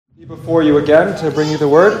Before you again to bring you the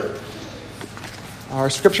word.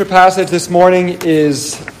 Our scripture passage this morning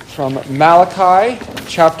is from Malachi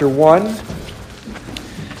chapter 1.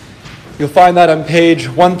 You'll find that on page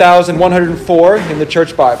 1104 in the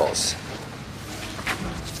church Bibles.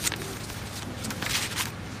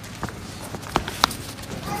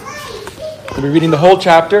 We'll be reading the whole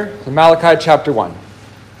chapter from Malachi chapter 1.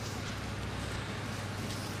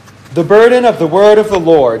 The burden of the word of the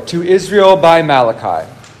Lord to Israel by Malachi.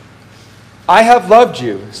 I have loved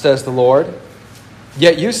you, says the Lord.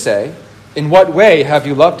 Yet you say, in what way have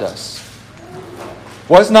you loved us?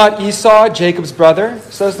 Was not Esau Jacob's brother,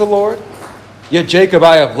 says the Lord? Yet Jacob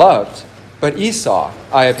I have loved, but Esau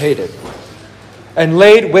I have hated, and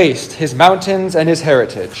laid waste his mountains and his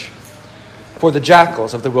heritage for the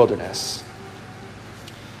jackals of the wilderness.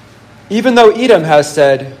 Even though Edom has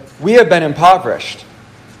said, we have been impoverished,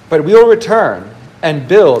 but we will return and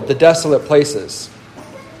build the desolate places.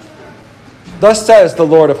 Thus says the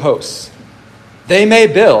Lord of hosts, they may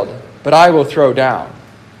build, but I will throw down.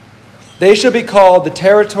 They shall be called the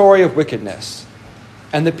territory of wickedness,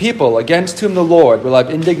 and the people against whom the Lord will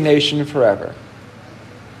have indignation forever.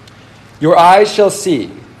 Your eyes shall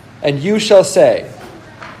see, and you shall say,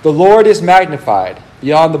 the Lord is magnified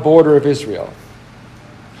beyond the border of Israel.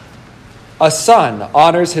 A son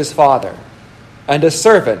honors his father, and a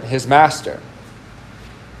servant his master.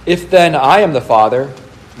 If then I am the father,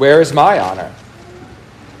 where is my honor?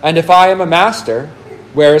 And if I am a master,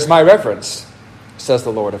 where is my reverence? Says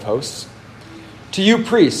the Lord of hosts. To you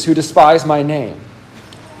priests who despise my name.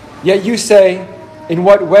 Yet you say, in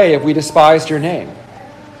what way have we despised your name?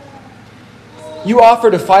 You offer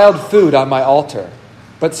defiled food on my altar,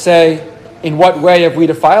 but say, in what way have we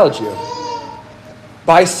defiled you?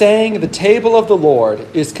 By saying the table of the Lord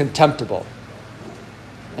is contemptible.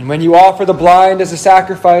 And when you offer the blind as a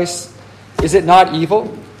sacrifice, is it not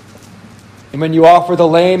evil? And when you offer the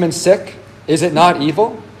lame and sick, is it not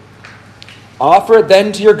evil? Offer it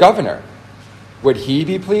then to your governor. Would he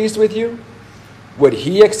be pleased with you? Would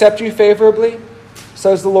he accept you favorably?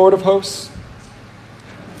 Says the Lord of hosts.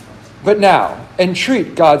 But now,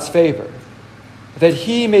 entreat God's favor, that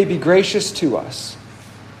he may be gracious to us,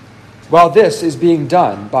 while this is being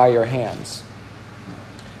done by your hands.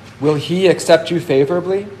 Will he accept you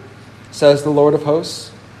favorably? Says the Lord of hosts.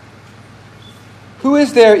 Who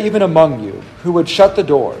is there even among you who would shut the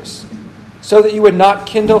doors, so that you would not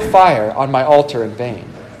kindle fire on my altar in vain?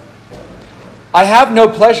 I have no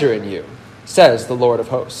pleasure in you, says the Lord of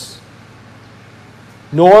hosts.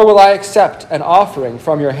 Nor will I accept an offering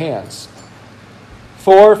from your hands.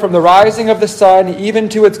 For from the rising of the sun even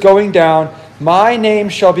to its going down, my name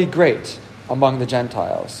shall be great among the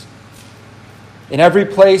Gentiles. In every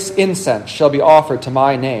place incense shall be offered to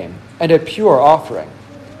my name, and a pure offering.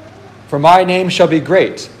 For my name shall be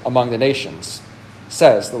great among the nations,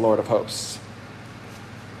 says the Lord of hosts.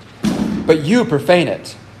 But you profane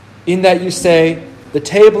it, in that you say, the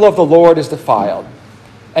table of the Lord is defiled,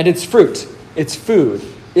 and its fruit, its food,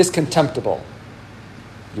 is contemptible.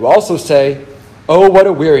 You also say, oh, what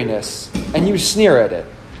a weariness, and you sneer at it,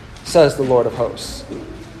 says the Lord of hosts.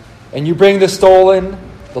 And you bring the stolen,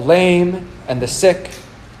 the lame, and the sick.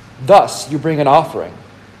 Thus you bring an offering.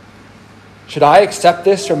 Should I accept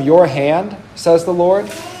this from your hand, says the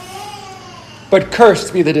Lord? But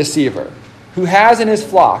cursed be the deceiver, who has in his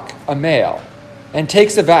flock a male, and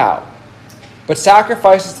takes a vow, but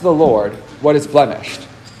sacrifices to the Lord what is blemished.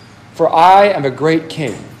 For I am a great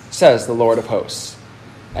king, says the Lord of hosts,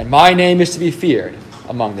 and my name is to be feared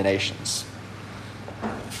among the nations.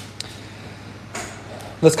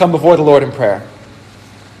 Let's come before the Lord in prayer.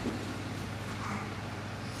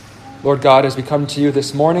 Lord God, as we come to you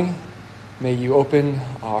this morning, may you open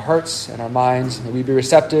our hearts and our minds. May we be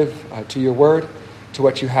receptive to your word, to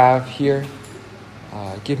what you have here.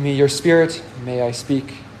 Give me your spirit. May I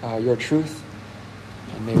speak your truth.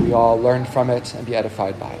 And may we all learn from it and be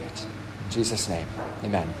edified by it. In Jesus' name,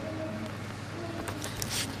 amen.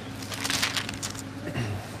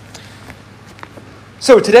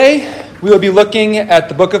 So today we will be looking at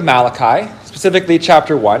the book of Malachi, specifically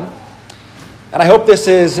chapter 1. And I hope this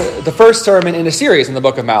is the first sermon in a series in the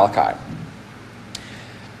book of Malachi.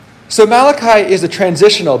 So Malachi is a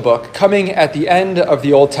transitional book coming at the end of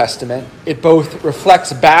the Old Testament. It both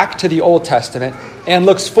reflects back to the Old Testament and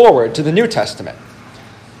looks forward to the New Testament.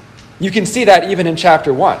 You can see that even in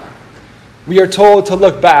chapter 1. We are told to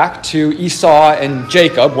look back to Esau and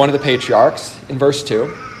Jacob, one of the patriarchs, in verse 2,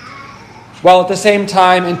 while at the same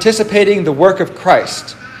time anticipating the work of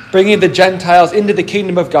Christ, bringing the Gentiles into the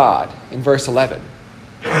kingdom of God, in verse 11.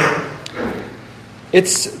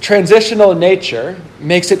 Its transitional nature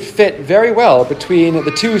makes it fit very well between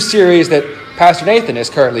the two series that Pastor Nathan is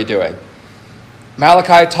currently doing.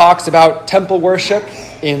 Malachi talks about temple worship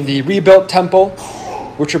in the rebuilt temple,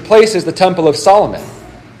 which replaces the Temple of Solomon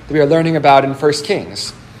that we are learning about in 1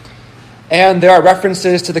 Kings. And there are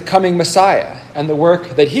references to the coming Messiah and the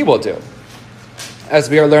work that he will do, as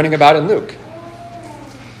we are learning about in Luke.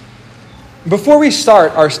 Before we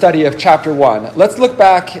start our study of chapter 1, let's look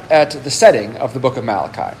back at the setting of the book of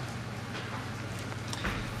Malachi.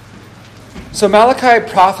 So Malachi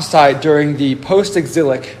prophesied during the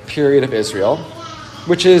post-exilic period of Israel,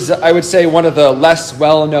 which is, I would say, one of the less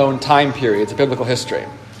well-known time periods of biblical history.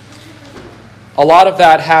 A lot of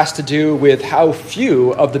that has to do with how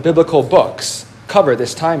few of the biblical books cover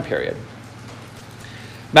this time period.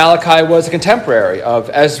 Malachi was a contemporary of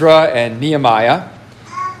Ezra and Nehemiah,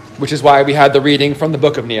 which is why we had the reading from the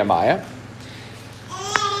book of Nehemiah.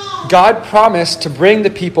 God promised to bring the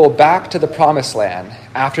people back to the promised land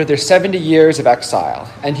after their 70 years of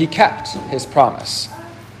exile, and he kept his promise.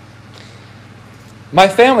 My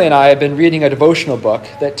family and I have been reading a devotional book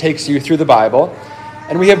that takes you through the Bible,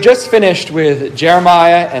 and we have just finished with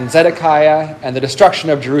Jeremiah and Zedekiah and the destruction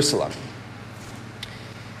of Jerusalem.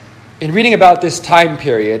 In reading about this time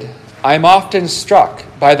period, I am often struck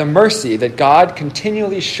by the mercy that God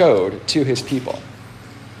continually showed to his people.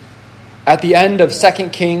 At the end of 2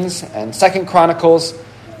 Kings and 2 Chronicles,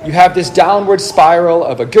 you have this downward spiral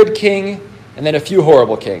of a good king and then a few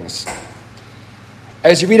horrible kings.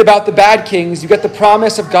 As you read about the bad kings, you get the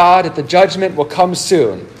promise of God that the judgment will come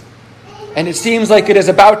soon. And it seems like it is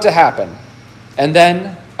about to happen. And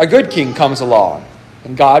then a good king comes along,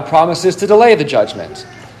 and God promises to delay the judgment,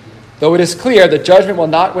 though it is clear that judgment will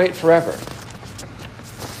not wait forever.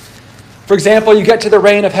 For example, you get to the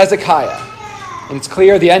reign of Hezekiah, and it's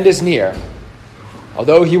clear the end is near.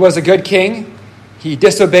 Although he was a good king, he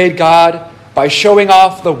disobeyed God by showing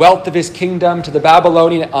off the wealth of his kingdom to the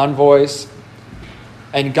Babylonian envoys.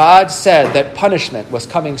 And God said that punishment was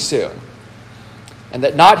coming soon, and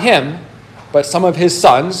that not him, but some of his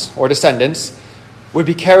sons or descendants would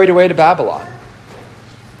be carried away to Babylon.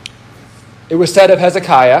 It was said of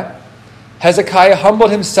Hezekiah, Hezekiah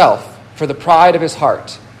humbled himself for the pride of his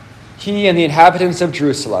heart, he and the inhabitants of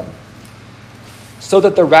Jerusalem, so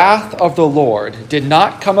that the wrath of the Lord did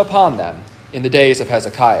not come upon them in the days of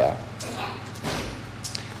Hezekiah.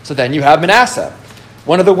 So then you have Manasseh,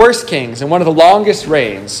 one of the worst kings and one of the longest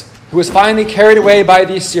reigns, who was finally carried away by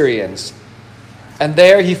the Assyrians. And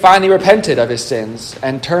there he finally repented of his sins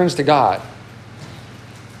and turns to God.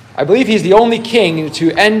 I believe he's the only king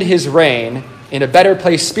to end his reign in a better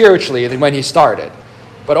place spiritually than when he started.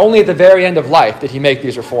 But only at the very end of life did he make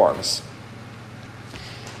these reforms.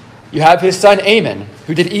 You have his son Amon,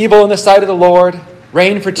 who did evil in the sight of the Lord,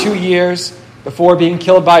 reigned for 2 years before being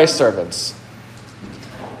killed by his servants.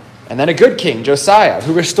 And then a good king, Josiah,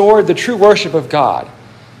 who restored the true worship of God,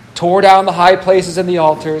 tore down the high places and the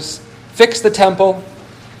altars, fixed the temple,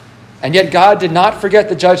 and yet God did not forget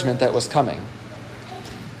the judgment that was coming.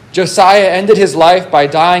 Josiah ended his life by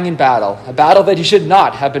dying in battle, a battle that he should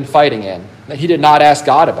not have been fighting in, that he did not ask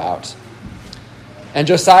God about. And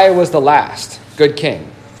Josiah was the last good king.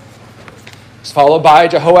 He was followed by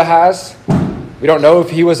Jehoahaz. We don't know if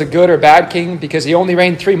he was a good or bad king because he only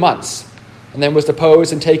reigned 3 months, and then was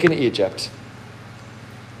deposed and taken to Egypt.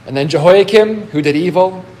 And then Jehoiakim, who did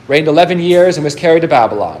evil, reigned 11 years and was carried to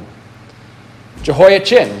Babylon.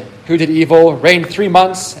 Jehoiachin, who did evil, reigned 3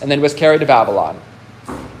 months and then was carried to Babylon.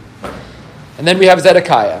 And then we have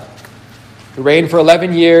Zedekiah, who reigned for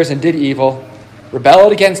 11 years and did evil,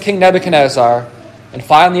 rebelled against King Nebuchadnezzar, and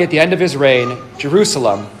finally at the end of his reign,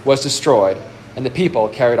 Jerusalem was destroyed and the people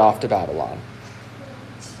carried off to Babylon.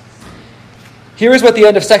 Here is what the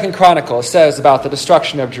end of 2 Chronicles says about the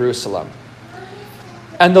destruction of Jerusalem.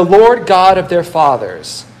 And the Lord God of their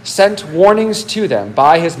fathers sent warnings to them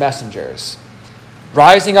by his messengers,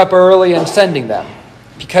 rising up early and sending them,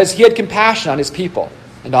 because he had compassion on his people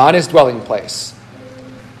and on his dwelling place.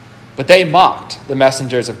 But they mocked the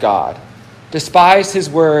messengers of God, despised his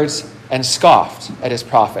words, and scoffed at his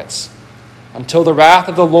prophets, until the wrath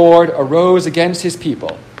of the Lord arose against his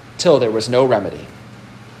people, till there was no remedy.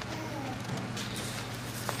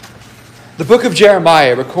 The book of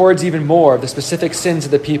Jeremiah records even more of the specific sins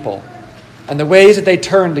of the people and the ways that they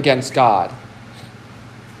turned against God.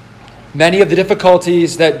 Many of the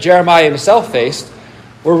difficulties that Jeremiah himself faced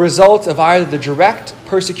were a result of either the direct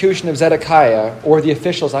persecution of Zedekiah or the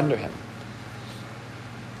officials under him.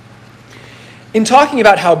 In talking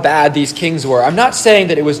about how bad these kings were, I'm not saying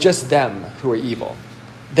that it was just them who were evil.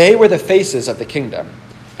 They were the faces of the kingdom,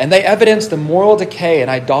 and they evidence the moral decay and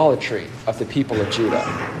idolatry of the people of Judah.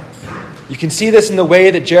 You can see this in the way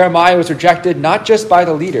that Jeremiah was rejected not just by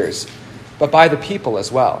the leaders, but by the people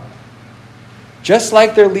as well. Just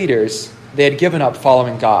like their leaders, they had given up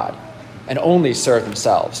following God and only served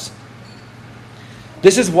themselves.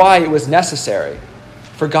 This is why it was necessary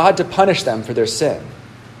for God to punish them for their sin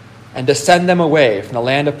and to send them away from the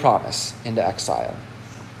land of promise into exile.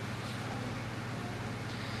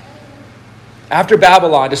 After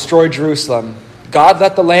Babylon destroyed Jerusalem, God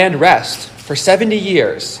let the land rest for 70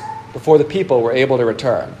 years before the people were able to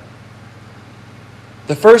return.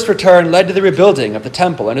 The first return led to the rebuilding of the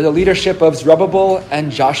temple under the leadership of Zerubbabel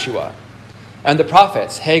and Joshua, and the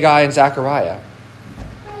prophets Haggai and Zechariah.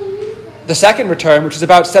 The second return, which was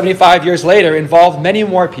about 75 years later, involved many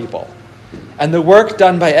more people, and the work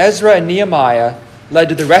done by Ezra and Nehemiah led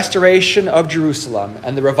to the restoration of Jerusalem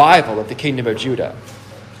and the revival of the kingdom of Judah.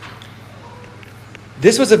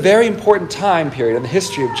 This was a very important time period in the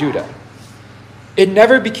history of Judah. It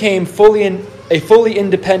never became a fully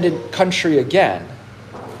independent country again,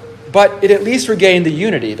 but it at least regained the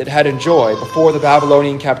unity that it had enjoyed before the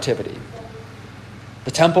Babylonian captivity.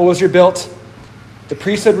 The temple was rebuilt, the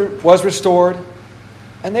priesthood was restored,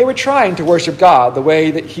 and they were trying to worship God the way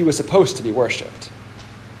that he was supposed to be worshipped.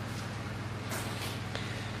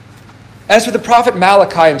 As for the prophet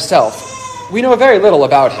Malachi himself, we know very little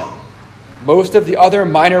about him. Most of the other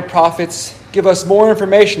minor prophets give us more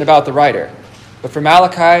information about the writer, but for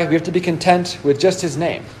Malachi, we have to be content with just his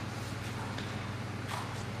name.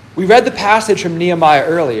 We read the passage from Nehemiah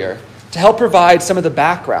earlier to help provide some of the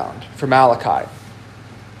background for Malachi.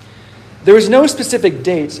 There is no specific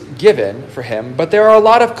date given for him, but there are a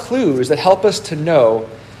lot of clues that help us to know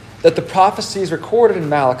that the prophecies recorded in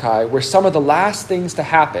Malachi were some of the last things to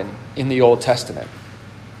happen in the Old Testament.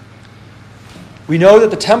 We know that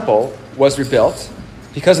the temple was rebuilt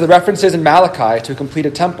because of the references in Malachi to a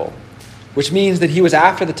completed temple, which means that he was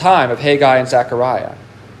after the time of Haggai and Zechariah.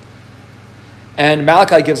 And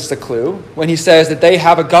Malachi gives us a clue when he says that they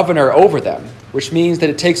have a governor over them, which means that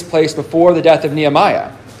it takes place before the death of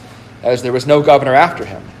Nehemiah, as there was no governor after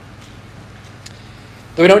him.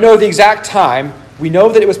 Though we don't know the exact time, we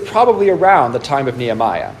know that it was probably around the time of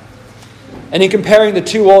Nehemiah. And in comparing the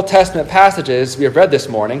two Old Testament passages we have read this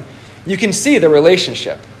morning, you can see the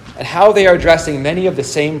relationship and how they are addressing many of the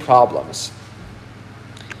same problems.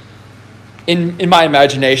 In my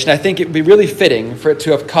imagination, I think it would be really fitting for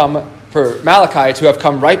Malachi to have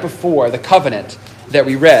come right before the covenant that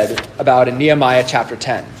we read about in Nehemiah chapter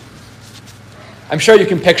 10. I'm sure you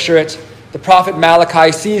can picture it. The prophet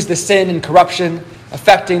Malachi sees the sin and corruption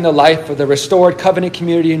affecting the life of the restored covenant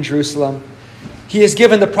community in Jerusalem. He is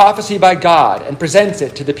given the prophecy by God and presents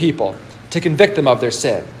it to the people to convict them of their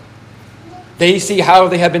sin. They see how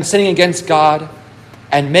they have been sinning against God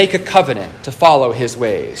and make a covenant to follow his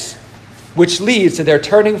ways, which leads to their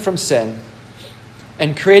turning from sin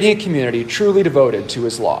and creating a community truly devoted to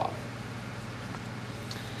his law.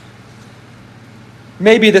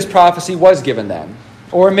 Maybe this prophecy was given then,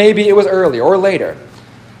 or maybe it was earlier or later.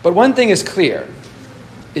 But one thing is clear: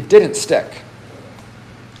 it didn't stick.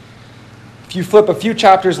 If you flip a few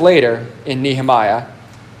chapters later in Nehemiah,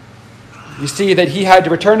 you see that he had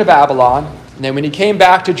to return to Babylon, and then when he came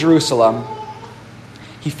back to Jerusalem,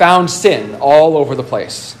 he found sin all over the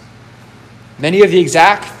place. Many of the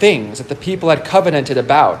exact things that the people had covenanted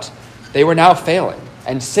about, they were now failing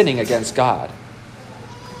and sinning against God.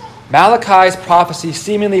 Malachi's prophecy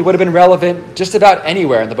seemingly would have been relevant just about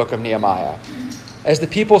anywhere in the book of Nehemiah, as the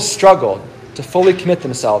people struggled to fully commit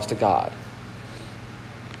themselves to God.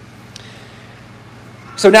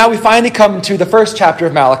 So now we finally come to the first chapter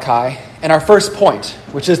of Malachi and our first point,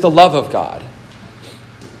 which is the love of God.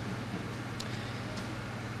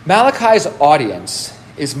 Malachi's audience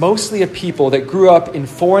is mostly a people that grew up in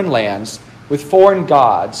foreign lands with foreign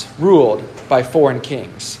gods ruled by foreign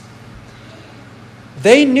kings.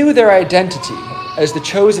 They knew their identity as the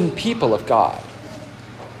chosen people of God,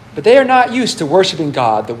 but they are not used to worshiping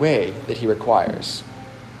God the way that he requires.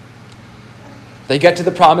 They get to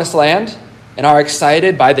the promised land and are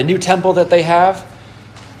excited by the new temple that they have,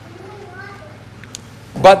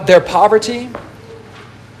 but their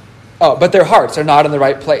hearts are not in the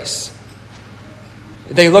right place.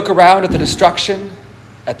 They look around at the destruction,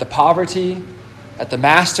 at the poverty, at the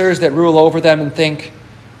masters that rule over them and think,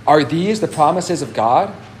 are these the promises of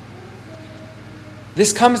God?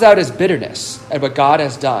 This comes out as bitterness at what God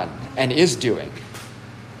has done and is doing.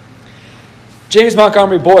 James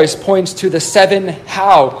Montgomery Boyce points to the 7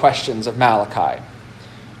 how questions of Malachi,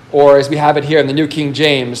 or as we have it here in the New King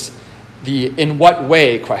James, the in what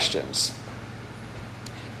way questions.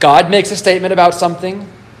 God makes a statement about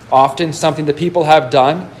something, often something the people have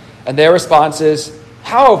done, and their response is,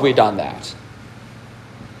 how have we done that?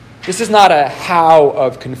 This is not a how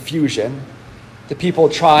of confusion, the people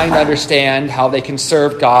trying to understand how they can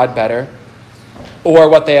serve God better or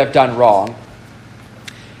what they have done wrong.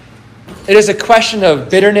 It is a question of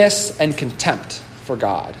bitterness and contempt for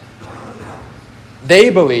God.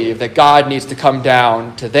 They believe that God needs to come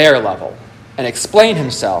down to their level and explain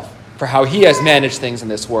himself for how he has managed things in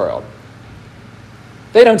this world.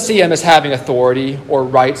 They don't see him as having authority or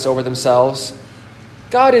rights over themselves.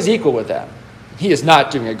 God is equal with them. He is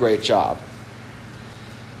not doing a great job.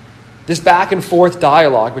 This back and forth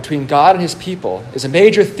dialogue between God and his people is a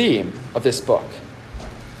major theme of this book.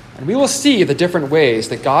 And we will see the different ways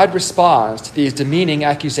that God responds to these demeaning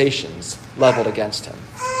accusations leveled against him.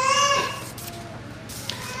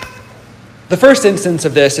 The first instance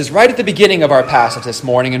of this is right at the beginning of our passage this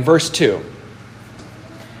morning in verse 2.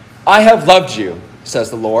 I have loved you, says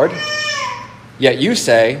the Lord. Yet you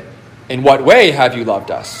say, in what way have you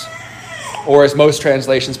loved us? Or as most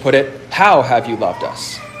translations put it, how have you loved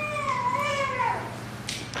us?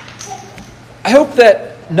 I hope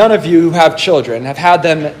that none of you who have children have had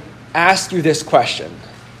them ask you this question.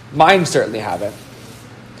 Mine certainly haven't.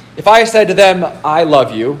 If I said to them, I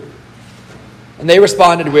love you, and they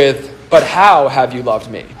responded with, but how have you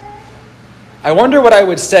loved me? I wonder what I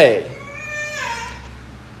would say.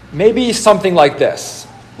 Maybe something like this.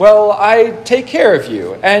 Well, I take care of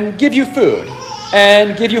you and give you food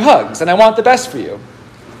and give you hugs, and I want the best for you.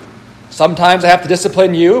 Sometimes I have to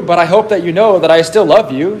discipline you, but I hope that you know that I still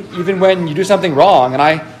love you, even when you do something wrong, and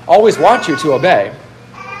I always want you to obey.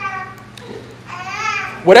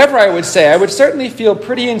 Whatever I would say, I would certainly feel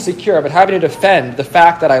pretty insecure about having to defend the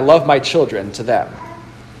fact that I love my children to them.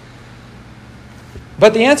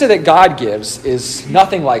 But the answer that God gives is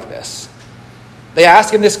nothing like this. They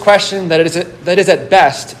ask him this question that is at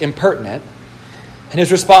best impertinent, and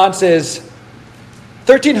his response is,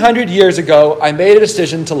 1,300 years ago, I made a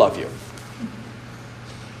decision to love you.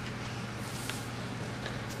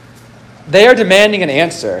 They are demanding an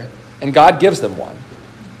answer, and God gives them one.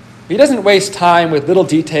 He doesn't waste time with little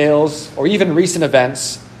details or even recent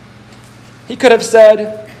events. He could have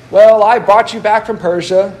said, well, I brought you back from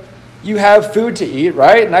Persia. You have food to eat,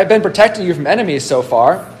 right? And I've been protecting you from enemies so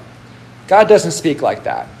far. God doesn't speak like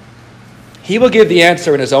that. He will give the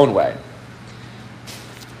answer in his own way.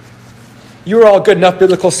 You are all good enough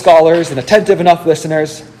biblical scholars and attentive enough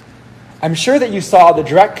listeners. I'm sure that you saw the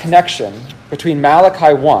direct connection between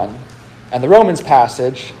Malachi 1 and the Romans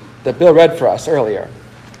passage that Bill read for us earlier.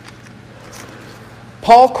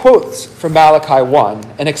 Paul quotes from Malachi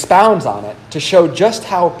 1 and expounds on it to show just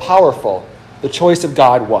how powerful the choice of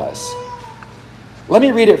God was. Let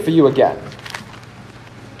me read it for you again.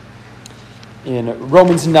 In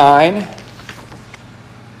Romans 9,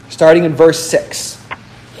 starting in verse 6.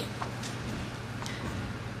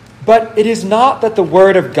 But it is not that the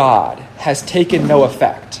word of God has taken no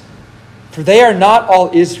effect, for they are not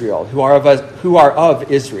all Israel who are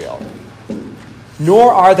of Israel,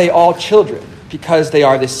 nor are they all children, because they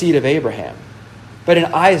are the seed of Abraham. But in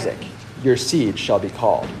Isaac your seed shall be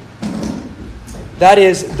called. That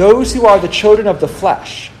is, those who are the children of the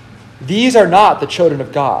flesh, these are not the children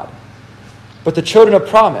of God, but the children of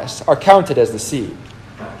promise are counted as the seed.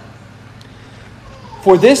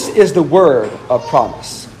 For this is the word of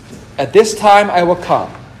promise. At this time I will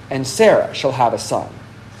come, and Sarah shall have a son.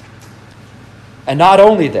 And not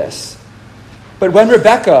only this, but when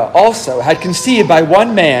Rebekah also had conceived by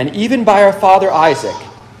one man, even by our father Isaac,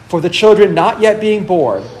 for the children not yet being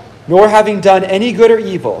born, nor having done any good or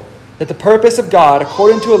evil, that the purpose of God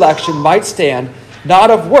according to election might stand, not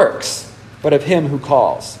of works, but of him who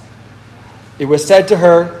calls. It was said to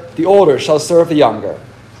her, the older shall serve the younger.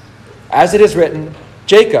 As it is written,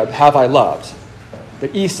 Jacob have I loved,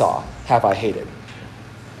 but Esau have I hated.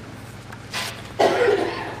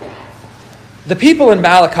 The people in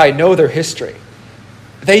Malachi know their history.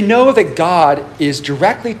 They know that God is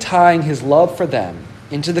directly tying his love for them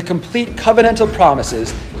into the complete covenantal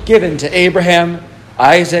promises given to Abraham,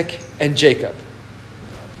 Isaac, and Jacob,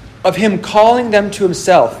 of him calling them to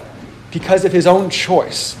himself because of his own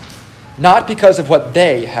choice, not because of what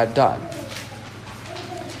they had done.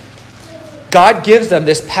 God gives them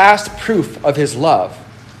this past proof of his love,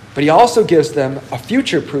 but he also gives them a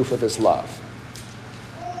future proof of his love.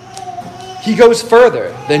 He goes further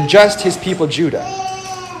than just his people Judah.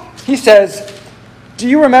 He says, do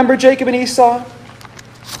you remember Jacob and Esau?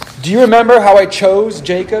 Do you remember how I chose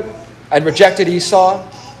Jacob and rejected Esau?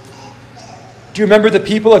 Do you remember the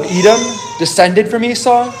people of Edom descended from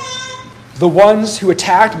Esau? The ones who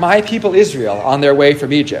attacked my people Israel on their way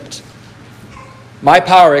from Egypt. My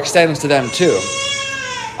power extends to them too.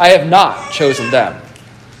 I have not chosen them.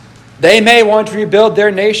 They may want to rebuild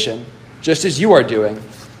their nation, just as you are doing,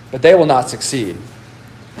 but they will not succeed.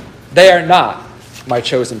 They are not my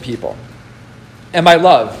chosen people, and my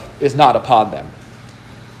love is not upon them.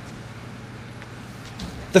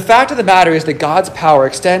 The fact of the matter is that God's power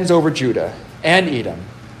extends over Judah and Edom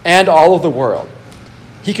and all of the world.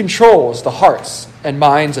 He controls the hearts and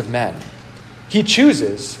minds of men. He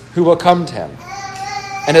chooses who will come to him.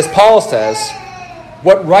 And as Paul says,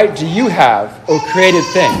 what right do you have, O created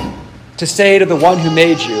thing, to say to the one who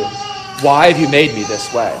made you, why have you made me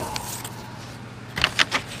this way?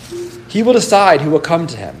 He will decide who will come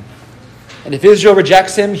to him. And if Israel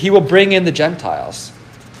rejects him, he will bring in the Gentiles.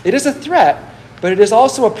 It is a threat, but it is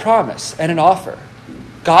also a promise and an offer.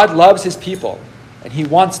 God loves his people, and he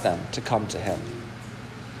wants them to come to him.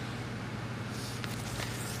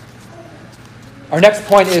 Our next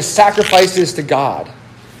point is sacrifices to God.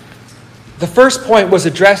 The first point was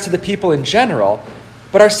addressed to the people in general,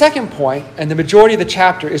 but our second point, and the majority of the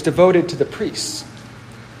chapter, is devoted to the priests.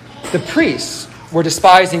 The priests were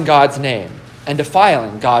despising God's name and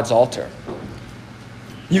defiling God's altar.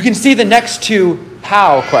 You can see the next two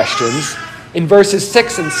how questions in verses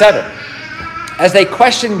 6 and 7 as they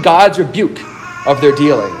question God's rebuke of their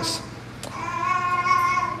dealings.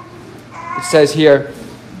 It says here,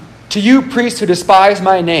 "To you priests who despise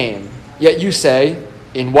my name, yet you say,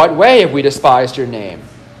 'In what way have we despised your name?'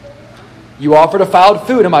 You offer defiled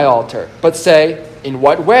food on my altar, but say, 'In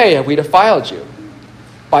what way have we defiled you?'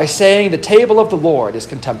 By saying the table of the Lord is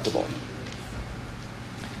contemptible."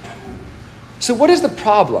 So what is the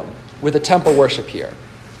problem with the temple worship here?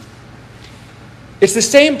 It's the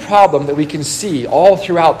same problem that we can see all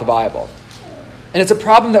throughout the Bible. And it's a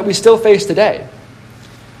problem that we still face today.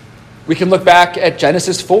 We can look back at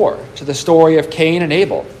Genesis 4 to the story of Cain and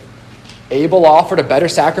Abel. Abel offered a better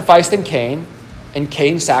sacrifice than Cain, and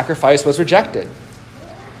Cain's sacrifice was rejected.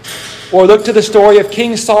 Or look to the story of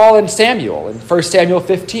King Saul and Samuel in 1 Samuel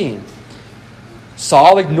 15.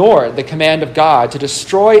 Saul ignored the command of God to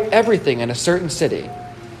destroy everything in a certain city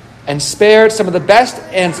and spared some of the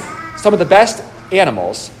best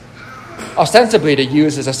animals, ostensibly to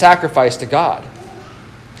use as a sacrifice to God.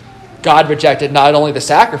 God rejected not only the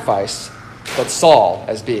sacrifice, but Saul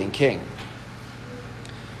as being king.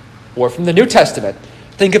 Or from the New Testament,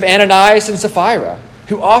 think of Ananias and Sapphira,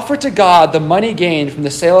 who offered to God the money gained from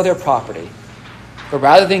the sale of their property, but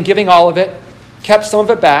rather than giving all of it, kept some of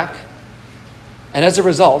it back, and as a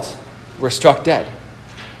result, were struck dead.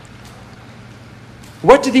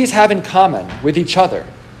 What do these have in common with each other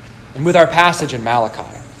and with our passage in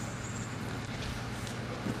Malachi?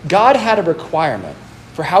 God had a requirement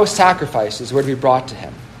for how sacrifices were to be brought to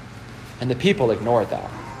him, and the people ignored that.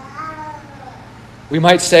 We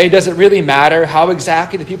might say, does it really matter how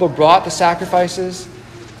exactly the people brought the sacrifices?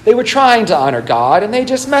 They were trying to honor God, and they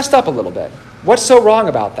just messed up a little bit. What's so wrong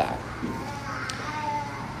about that?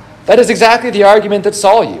 That is exactly the argument that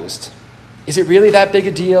Saul used. Is it really that big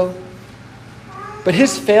a deal? But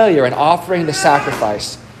his failure in offering the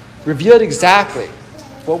sacrifice revealed exactly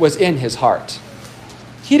what was in his heart.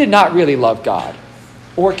 He did not really love God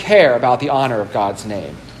or care about the honor of God's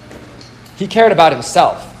name. He cared about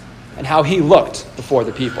himself and how he looked before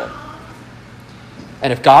the people.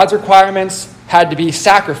 And if God's requirements had to be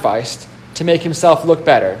sacrificed to make himself look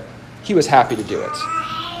better, he was happy to do it.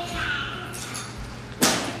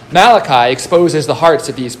 Malachi exposes the hearts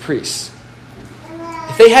of these priests.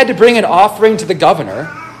 If they had to bring an offering to the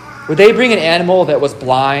governor, would they bring an animal that was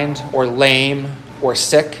blind or lame or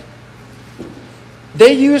sick?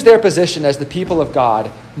 They used their position as the people of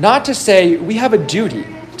God not to say we have a duty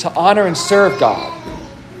to honor and serve God,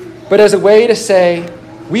 but as a way to say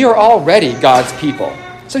we are already God's people,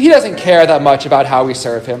 so he doesn't care that much about how we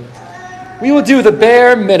serve him. We will do the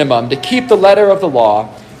bare minimum to keep the letter of the law,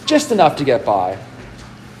 just enough to get by.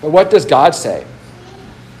 But what does God say?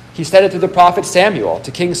 He said it through the prophet Samuel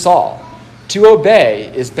to King Saul. To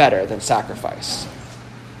obey is better than sacrifice.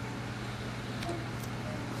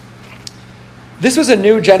 This was a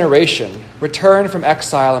new generation returned from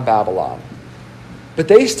exile in Babylon. But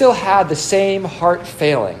they still had the same heart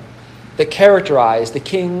failing that characterized the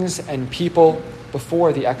kings and people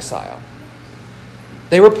before the exile.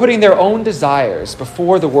 They were putting their own desires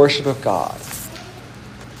before the worship of God.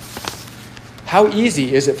 How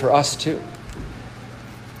easy is it for us too?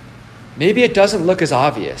 Maybe it doesn't look as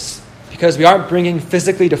obvious because we aren't bringing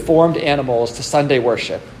physically deformed animals to Sunday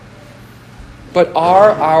worship. But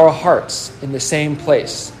are our hearts in the same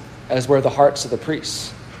place as were the hearts of the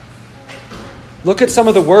priests? Look at some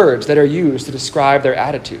of the words that are used to describe their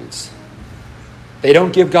attitudes. They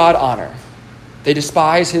don't give God honor. They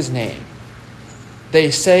despise his name. They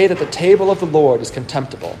say that the table of the Lord is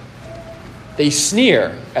contemptible. They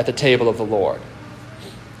sneer at the table of the Lord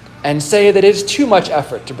and say that it is too much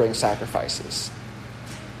effort to bring sacrifices.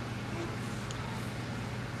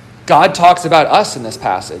 God talks about us in this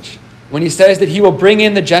passage when he says that he will bring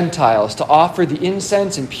in the Gentiles to offer the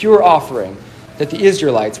incense and pure offering that the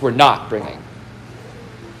Israelites were not bringing.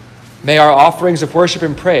 May our offerings of worship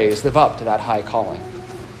and praise live up to that high calling.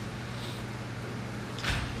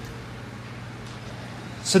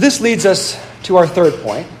 So this leads us to our third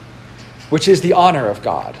point, which is the honor of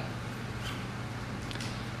God.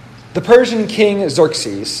 The Persian king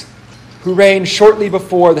Xerxes, who reigned shortly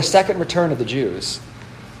before the second return of the Jews,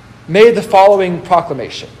 made the following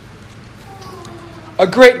proclamation. A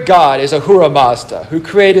great God is Ahura Mazda, who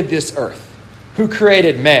created this earth, who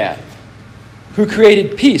created man, who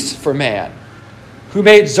created peace for man, who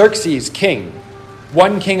made Xerxes king,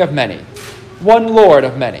 one king of many, one Lord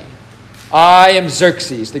of many. I am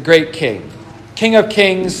Xerxes, the great king, king of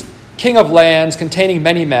kings, king of lands containing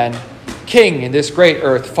many men, king in this great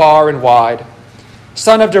earth far and wide,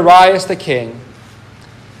 son of Darius the king,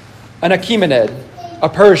 an Achaemenid, a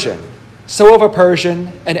Persian, so of a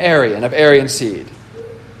Persian, an Aryan of Aryan seed.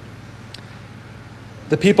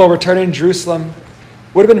 The people returning to Jerusalem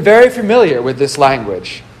would have been very familiar with this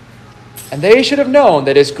language, and they should have known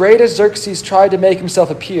that as great as Xerxes tried to make himself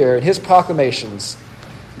appear in his proclamations,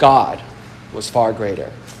 God was far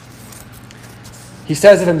greater. He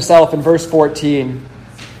says of himself in verse 14,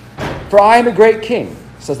 "For I am a great king,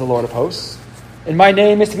 says the Lord of hosts, and my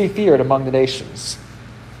name is to be feared among the nations."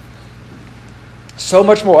 So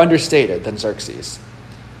much more understated than Xerxes.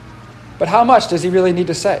 But how much does he really need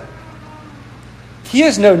to say? He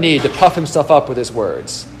has no need to puff himself up with his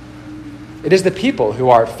words. It is the people who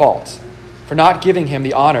are at fault for not giving him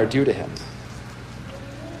the honor due to him.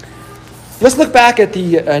 Let's look back at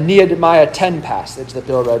the Nehemiah 10 passage that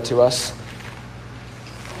Bill read to us.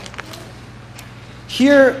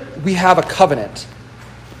 Here we have a covenant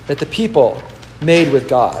that the people made with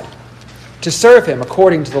God to serve him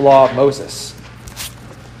according to the law of Moses.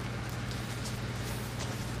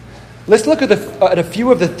 Let's look at a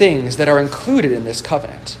few of the things that are included in this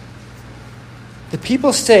covenant. The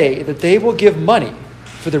people say that they will give money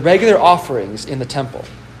for the regular offerings in the temple.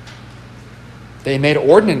 They made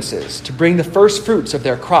ordinances to bring the first fruits of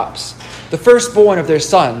their crops, the firstborn of their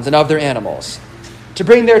sons and of their animals, to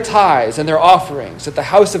bring their tithes and their offerings, that the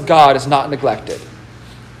house of God is not neglected.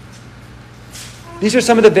 These are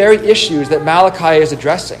some of the very issues that Malachi is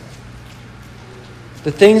addressing.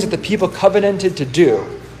 The things that the people covenanted to do,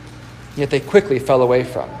 yet they quickly fell away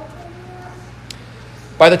from.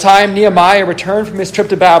 By the time Nehemiah returned from his trip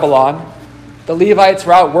to Babylon, the Levites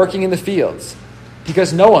were out working in the fields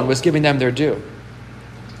because no one was giving them their due.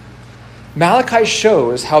 Malachi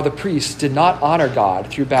shows how the priests did not honor God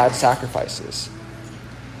through bad sacrifices.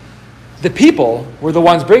 The people were the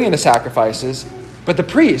ones bringing the sacrifices, but the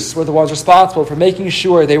priests were the ones responsible for making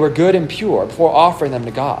sure they were good and pure before offering them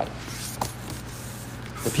to God.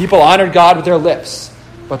 The people honored God with their lips,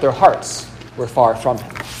 but their hearts were far from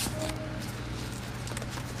him.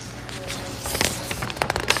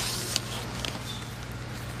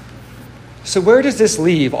 So where does this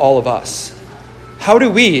leave all of us? How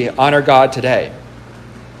do we honor God today?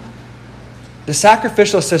 The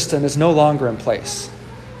sacrificial system is no longer in place.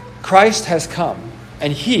 Christ has come,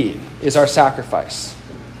 and he is our sacrifice,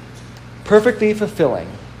 perfectly fulfilling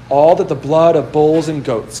all that the blood of bulls and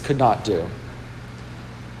goats could not do.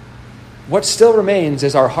 What still remains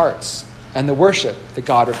is our hearts and the worship that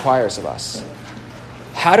God requires of us.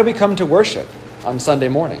 How do we come to worship on Sunday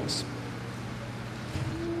mornings?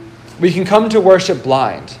 We can come to worship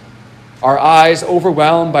blind, our eyes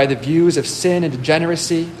overwhelmed by the views of sin and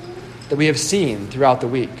degeneracy that we have seen throughout the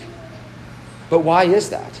week. But why is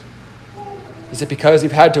that? Is it because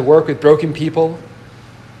we've had to work with broken people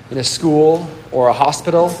in a school or a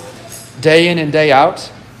hospital day in and day out?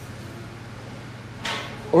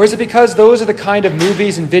 Or is it because those are the kind of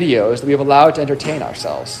movies and videos that we have allowed to entertain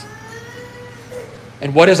ourselves?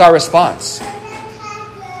 And what is our response?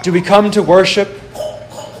 Do we come to worship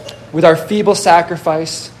with our feeble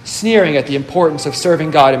sacrifice, sneering at the importance of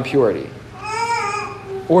serving God in purity?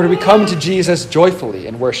 Or do we come to Jesus joyfully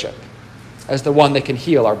in worship as the one that can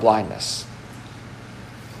heal our blindness?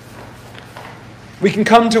 We can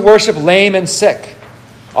come to worship lame and sick,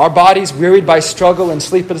 our bodies wearied by struggle and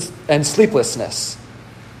sleeplessness.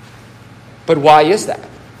 But why is that?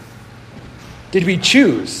 Did we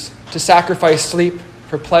choose to sacrifice sleep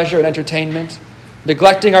for pleasure and entertainment,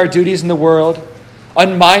 neglecting our duties in the world,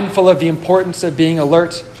 unmindful of the importance of being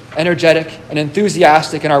alert, energetic, and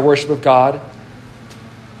enthusiastic in our worship of God,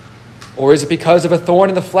 Or is it because of a thorn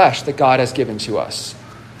in the flesh that God has given to us?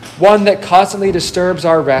 One that constantly disturbs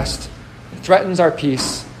our rest, threatens our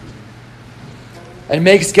peace, and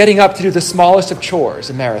makes getting up to do the smallest of chores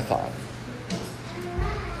a marathon.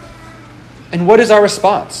 And what is our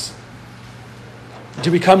response?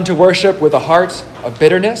 Do we come to worship with a heart of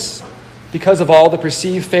bitterness because of all the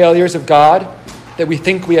perceived failures of God that we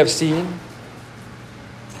think we have seen?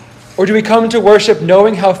 Or do we come to worship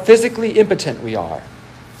knowing how physically impotent we are,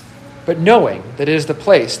 but knowing that it is the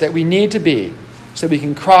place that we need to be so we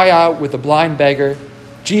can cry out with the blind beggar,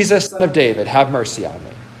 "Jesus, Son of David, have mercy on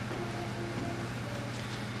me"?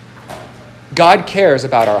 God cares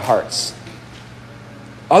about our hearts.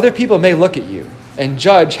 Other people may look at you and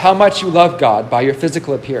judge how much you love God by your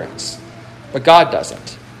physical appearance, but God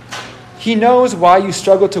doesn't. He knows why you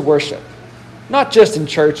struggle to worship, not just in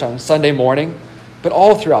church on Sunday morning, but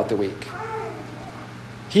all throughout the week.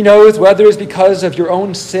 He knows whether it's because of your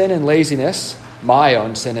own sin and laziness, my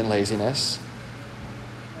own sin and laziness,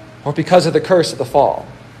 or because of the curse of the fall.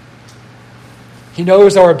 He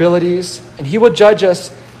knows our abilities, and he will judge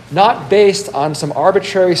us not based on some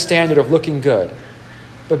arbitrary standard of looking good,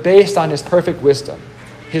 but based on his perfect wisdom,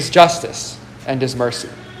 his justice, and his mercy.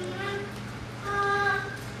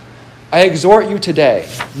 I exhort you today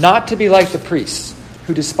not to be like the priests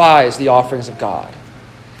who despise the offerings of God,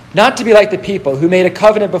 not to be like the people who made a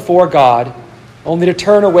covenant before God only to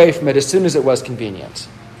turn away from it as soon as it was convenient.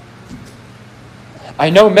 I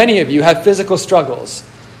know many of you have physical struggles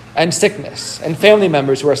and sickness and family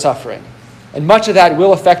members who are suffering, and much of that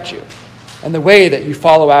will affect you and the way that you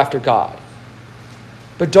follow after God.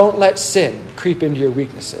 But don't let sin creep into your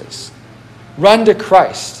weaknesses. Run to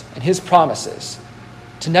Christ and his promises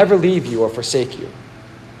to never leave you or forsake you.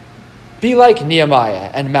 Be like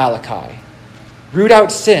Nehemiah and Malachi. Root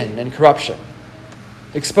out sin and corruption.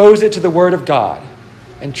 Expose it to the word of God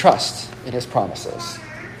and trust in his promises.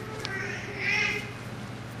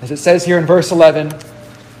 As it says here in verse 11,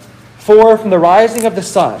 "For from the rising of the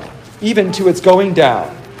sun, even to its going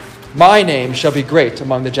down, my name shall be great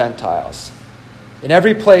among the Gentiles. In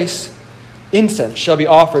every place, incense shall be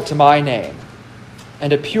offered to my name,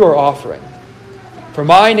 and a pure offering. For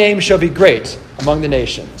my name shall be great among the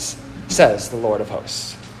nations, says the Lord of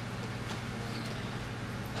hosts."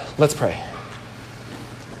 Let's pray.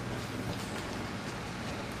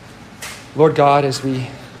 Lord God, as we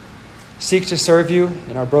seek to serve you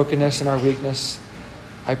in our brokenness and our weakness,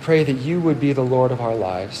 I pray that you would be the Lord of our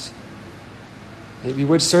lives, that we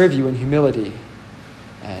would serve you in humility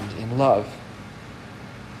and in love,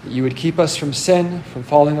 that you would keep us from sin, from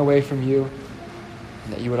falling away from you,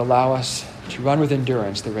 and that you would allow us to run with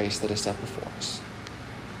endurance the race that is set before us.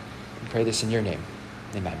 We pray this in your name.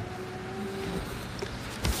 Amen.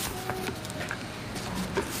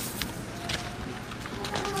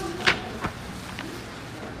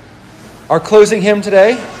 Our closing hymn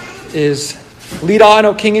today is "Lead On,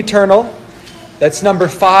 O King Eternal." That's number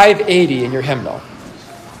 580 in your hymnal.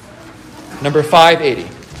 Number 580.